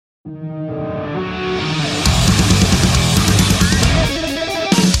Oh,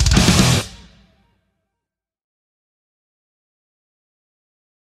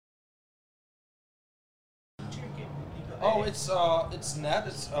 it's Nat.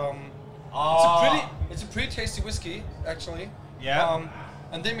 It's a pretty tasty whiskey actually. Yeah.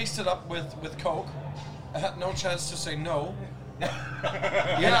 And they mixed it up with Coke. I had no chance to say no.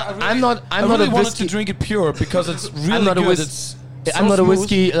 Yeah, I really wanted to drink it pure because it's really good. I'm not a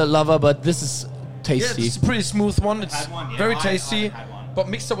whiskey lover, but this is tasty. Yeah, it's a pretty smooth one. It's very tasty, I had one. but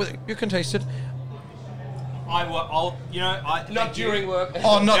mixed up with you can taste it. Not during work.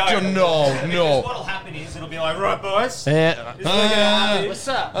 Oh, not your no. Because what'll happen is it'll be like, right, boys. What's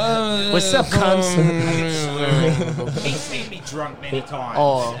up? What's up, cunts? He's seen me drunk many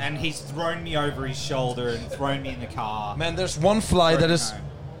times, and he's thrown me over his shoulder and thrown me in the car. Man, there's one fly that is.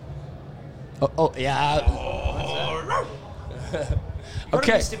 Yeah. You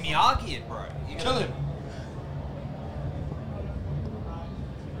Okay. Mr. Miyagi it, bro. Kill him.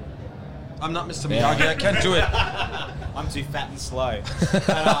 I'm not Mr. Miyagi. I can't do it. I'm too fat and slow.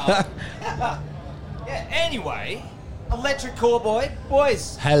 Anyway, Electric Cowboy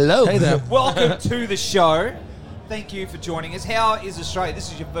boys. Hello. Hey there. Welcome to the show. Thank you for joining us. How is Australia? This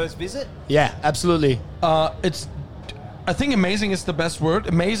is your first visit? Yeah, absolutely. It's. I think amazing is the best word.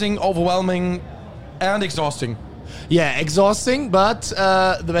 Amazing, overwhelming, and exhausting. Yeah, exhausting, but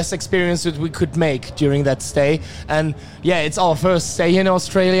the best experience that we could make during that stay. And yeah, it's our first stay in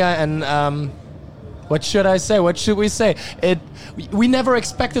Australia, and what should I say? What should we say? We never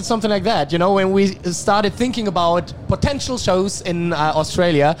expected something like that. You know, when we started thinking about potential shows in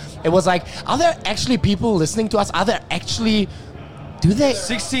Australia, it was like, are there actually people listening to us? Are there actually... Do they?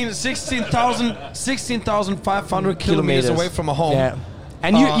 16,500 kilometers away from a home. Yeah.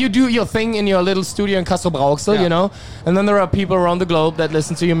 And you do your thing in your little studio in Castro Brauxel, you know? And then there are people around the globe that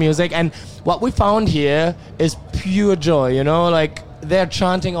listen to your music. And what we found here is pure joy, you know? Like, they're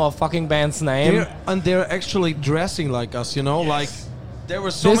chanting our fucking band's name. They're actually dressing like us, you know? Yes. Like, there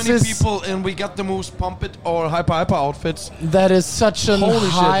were so many people and we got the most Pump It or Hyper outfits. That is such a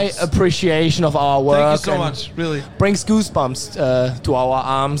high shit. appreciation of our work. Thank you so much, really. Brings goosebumps to our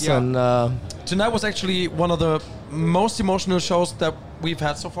arms. Yeah. And Tonight was actually one of the most emotional shows that we've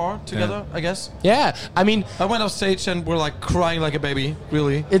had so far together, I guess. yeah, I mean, I went off stage and we're like crying like a baby,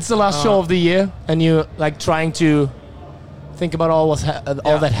 really. it's the last show of the year, and you like trying to think about all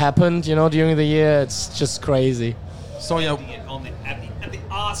that happened, you know, during the year. It's just crazy. So yeah, At the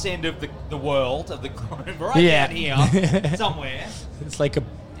arse end of the world, of the globe, right Yeah. down here, somewhere. It's like a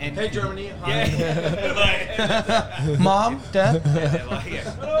And hey Germany, hi. Yeah. Mom, Dad.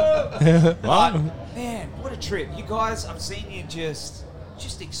 But, man, what a trip. You guys, I've seen you just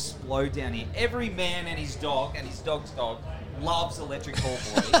explode down here. Every man and his dog's dog loves Electric Cowboy.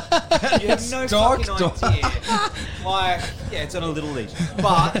 You have no dog fucking idea. Like, yeah, it's on a little leash.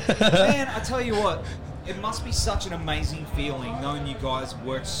 But, man, I tell you what, it must be such an amazing feeling knowing you guys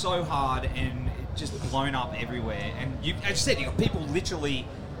worked so hard and just blown up everywhere. And you, as you said, you got people literally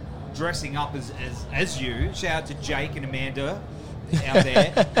dressing up as you. Shout out to Jake and Amanda out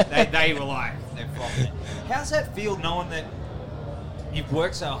there. They were like, they're from it. How's that feel knowing that you've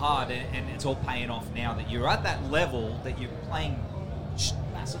worked so hard and it's all paying off now, that you're at that level that you're playing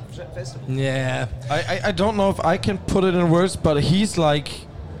massive festivals? yeah. I don't know if I can put it in words, but he's like,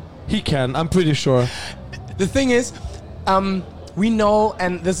 he can. I'm pretty sure. The thing is, we know,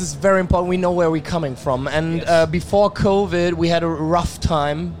 and this is very important, we know where we're coming from. And Yes. Before COVID, we had a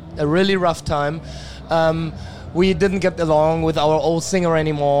really rough time. We didn't get along with our old singer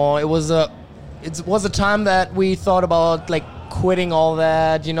anymore. It was a time that we thought about like quitting all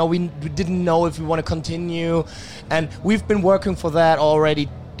that. You know, we didn't know if we want to continue, and we've been working for that already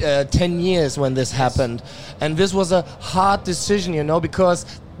 10 years when this happened. And this was a hard decision, you know, because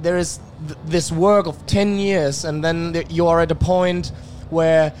there is this work of 10 years, and then you are at a point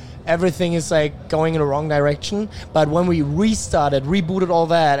where everything is like going in the wrong direction. But when we rebooted all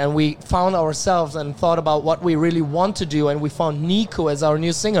that, and we found ourselves and thought about what we really want to do, and we found Nico as our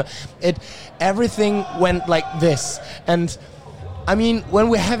new singer, everything went like this. And I mean, when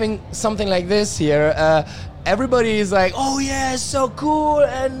we're having something like this here, everybody is like, oh yeah, it's so cool,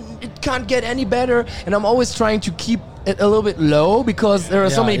 and it can't get any better. And I'm always trying to keep it a little bit low, because there are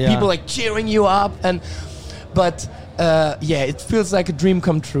so many people like cheering you up. But it feels like a dream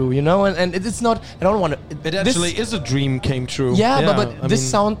come true, you know. And it's not. I don't want to. It actually is a dream came true. Yeah, but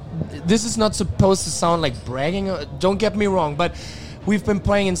this is not supposed to sound like bragging. Don't get me wrong, but we've been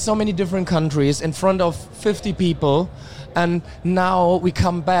playing in so many different countries in front of 50 people, and now we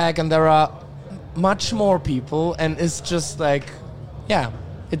come back and there are much more people, and it's just like, yeah,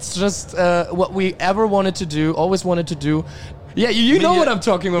 It's just what we ever wanted to do, always wanted to do. Yeah, you know what I'm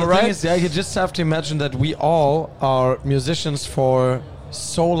talking about, the thing right? is, yeah, you just have to imagine that we all are musicians for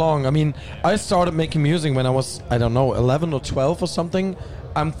so long. I mean, I started making music when I was, I don't know, 11 or 12 or something.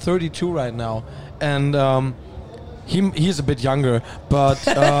 I'm 32 right now, and he's a bit younger, but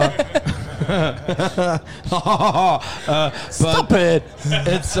Stop it!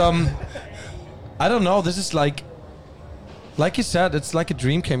 It's I don't know. This is like you said, it's like a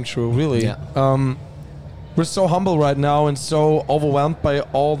dream came true. Really. Yeah. We're so humble right now and so overwhelmed by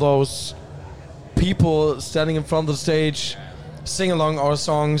all those people standing in front of the stage, sing along our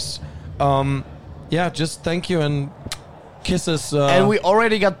songs. Yeah, just thank you and kisses. And we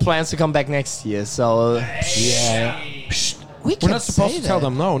already got plans to come back next year, so yeah. Shh, we're not supposed to tell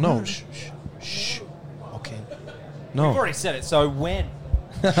them. No. Shh. Okay. No. We've already said it, so when?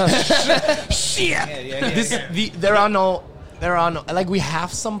 Shit. Yeah. There are no. Like, we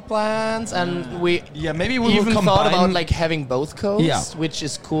have some plans, and we Yeah, maybe we will even combine. thought about like having both codes, Yeah. which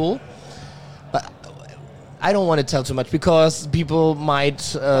is cool. But I don't want to tell too much because people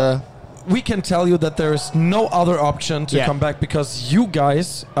might. We can tell you that there is no other option to Yeah. come back because you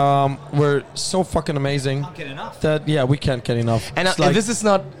guys were so fucking amazing. Can't get enough. That yeah, we can't get enough. And It's like- this is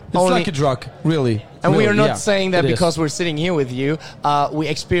not it's only. like a drug, really. and we Really, are not yeah, saying that it is. because we're sitting here with you. We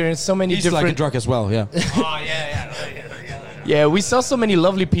experienced so many He's different. like a drug as well. Yeah. Oh, yeah. Yeah, we saw so many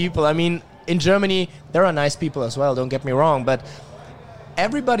lovely people. I mean, in Germany, there are nice people as well, don't get me wrong, but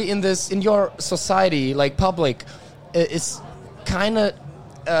everybody in your society, like public, is kind of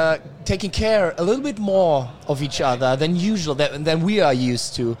taking care a little bit more of each other than usual, than we are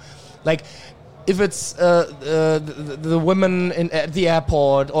used to. Like, if it's the women at the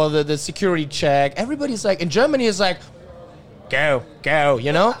airport or the security check, everybody's like, in Germany, is like, go,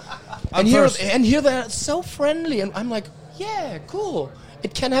 you know? And here they're so friendly, and I'm like, yeah, cool.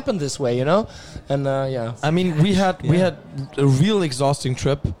 It can happen this way, you know? And yeah. I mean, we had a real exhausting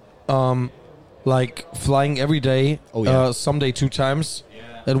trip, like flying every day. Oh, yeah. Some day 2 times,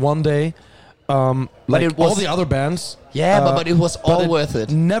 and one day. Like it was- all the other bands. Yeah, but it was all but worth it.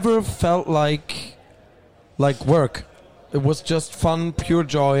 Never felt like work. It was just fun, pure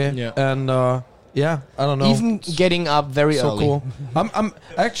joy, Yeah. and yeah, I don't know. Even getting up very so early. cool. I'm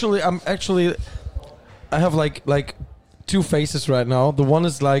actually I have like 2 phases right now. The one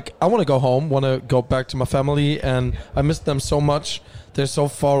is like I want to go home, want to go back to my family, and I miss them so much. They're so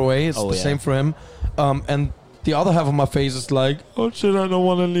far away. It's the same for him. And the other half of my face is like, oh shit, I don't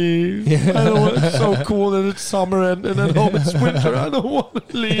want to leave. I don't want. It's so cool and it's summer and at home it's winter. I don't want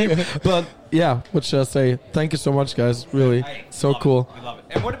to leave. But yeah, what should I say? Thank you so much, guys. Really, Hey, so love cool. It. We love it.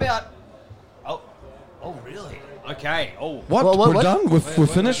 And what about... Oh, really? Okay. Oh. What? What? We're done? We're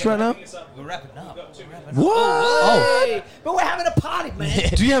finished right now? We're wrapping up. What? Oh. But we're having a party, man.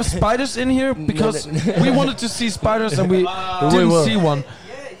 Do you have spiders in here? Because we wanted to see spiders and we We didn't will. see one.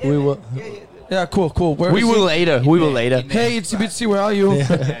 We will. Yeah, cool. Where We is will he? later. We will later. Hey, Itsy Bitsy, where are you?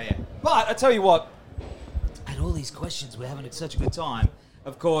 Yeah. But I tell you what, and all these questions, we're having such a good time.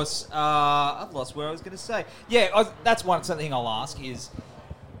 Of course, I've lost where I was going to say. Yeah, that's something I'll ask is,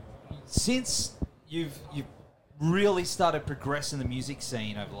 since you've really started progressing the music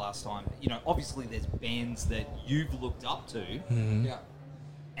scene over the last time, you know, obviously there's bands that you've looked up to, Yeah.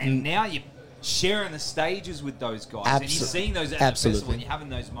 and now you're sharing the stages with those guys, and you're seeing those at the Absolutely. festival, and you're having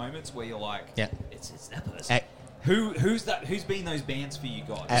those moments where you're like, Yeah. it's that person. Ac- Who's been those bands for you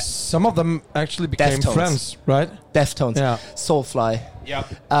guys? Some of them actually became Deftones. friends, right? Deftones. Yeah. Soulfly. Yep.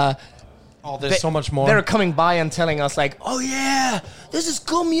 Oh, there's so much more. They're coming by and telling us like, oh yeah, this is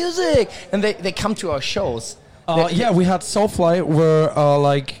cool music. And they come to our shows. Yeah, we had Soulfly where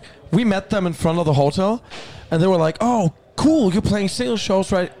like we met them in front of the hotel, and they were like, "Oh, cool, you're playing single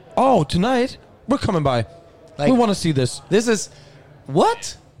shows, right? Oh, tonight we're coming by. Like- we want to see this." This is...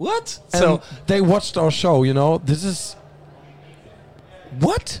 What? And So... they watched our show. You know, this is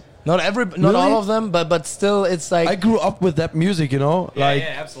what Not Really? all of them, but still, it's like, I grew up with that music. You know, like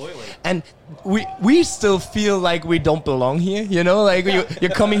yeah, absolutely. and we still feel like we don't belong here. You know, like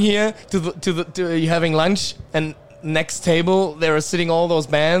you're coming here to you're having lunch, and next table there are sitting all those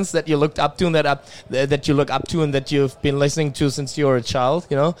bands that you looked up to and that you look up to and that you've been listening to since you were a child.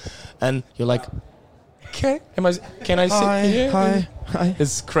 You know, and you're like, okay, can I sit here? hi.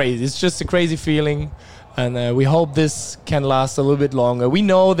 It's crazy. It's just a crazy feeling. And we hope this can last a little bit longer. We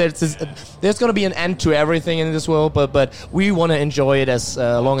know that there's going to be an end to everything in this world, but we want to enjoy it as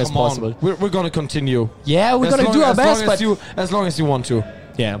long as Come on. possible. We're gonna continue. Yeah, we're As going to long- do our as long best, as but as long as you want to.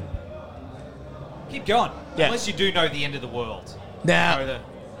 yeah. Keep going. Yeah. Unless you do know the end of the world. Nah. Know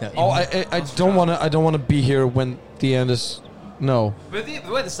the- Oh, I don't wanna be here when the end is No. But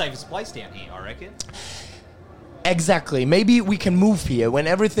we're the safest place down here, I reckon. Exactly. Maybe we can move here. When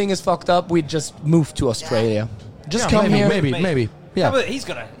everything is fucked up, we just move to Australia. Just come here. Maybe. Yeah. But he's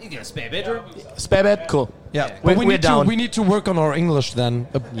got a spare bedroom. Spare bed? Cool. Yeah. Yeah. But We're down. we need to work on our English then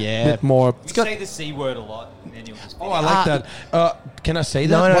a Yeah. bit more. You say the C word a lot, and then you'll just... Oh, I like that. Can I say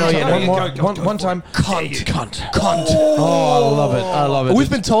that? No, one yeah, time? no, One yeah, more. go One for time. it. Cunt. Oh, I love it. I love it. We've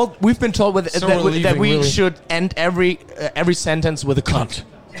been told So that relieving, we really. should end every sentence with a cunt.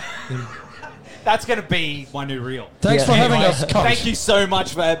 That's going to be my new reel. Thanks Yeah. for having Anyway, us. Cunt. thank you so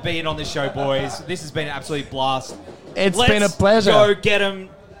much for being on the show, boys. This has been an absolute blast. It's Let's been a pleasure. go get them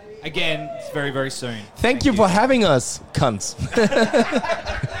again very, very soon. Thank you for having us, cunts.